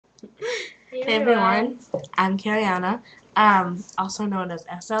Hey everyone, I'm Carianna, also known as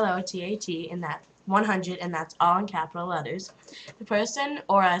SLOTAT, and that's 100, and that's all in capital letters. The person,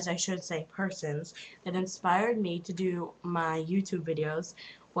 or as I should say, persons, that inspired me to do my YouTube videos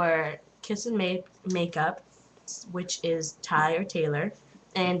were Kiss and Makeup, which is Ty or Taylor,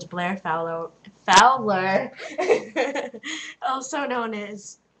 and Blair Fowler, also known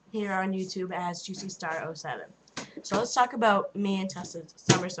as here on YouTube as Juicy Star 07. So let's talk about me and Tessa's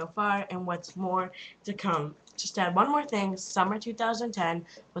summer so far and what's more to come. Just add one more thing. Summer 2010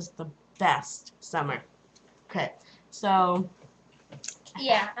 was the best summer. Okay, so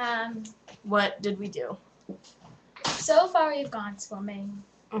yeah, what did we do? so far we've gone swimming.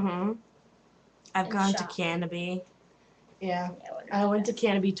 I've And gone to shopping. Canopy. Yeah, what I went to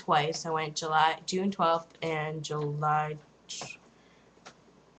Canopy twice. I went June 12th and July.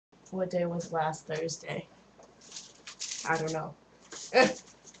 What day was last Thursday? I don't know.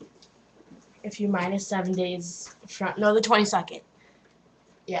 If you minus 7 days from, no, the 22nd.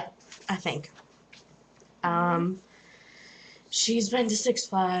 Yeah, I think. She's been to Six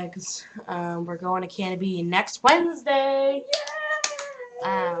Flags. We're going to Canopy next Wednesday.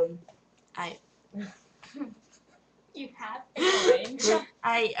 Yay! I You have an orange.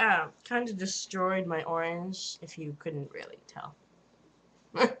 I kind of destroyed my orange, if you couldn't really tell.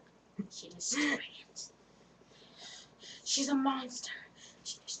 She destroyed it. She's a monster.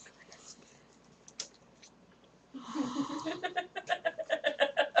 She destroyed it.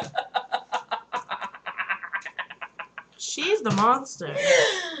 She's the monster.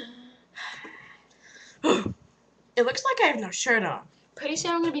 It looks like I have no shirt on. Pretty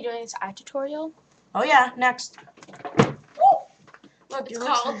soon I'm going to be doing this eye tutorial. Oh yeah, next. Look, It's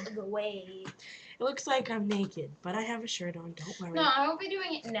called The Wave. It looks like I'm naked, but I have a shirt on, don't worry. No, I won't be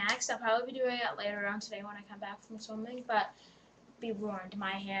doing it next. I'll probably be doing it later on today when I come back from swimming, but be warned,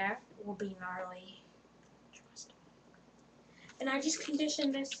 my hair will be gnarly. Trust me. And I just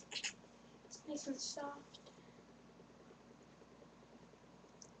conditioned this. It's nice and soft.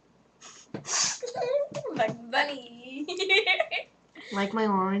 Like bunny. Like my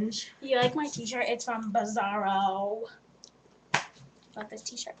orange. You like my t-shirt? It's from Bizarro. Love this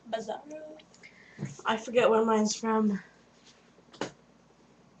t-shirt. Bizarro. I forget where mine's from.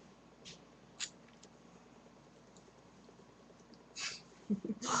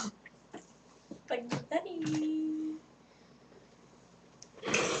 Like bunny.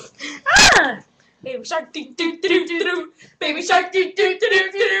 Ah! Baby shark doo doo doo doo doo. Baby shark doo doo doo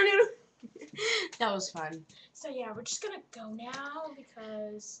doo doo doo. That was fun. So yeah, we're just gonna go now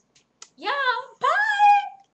because yeah, bye.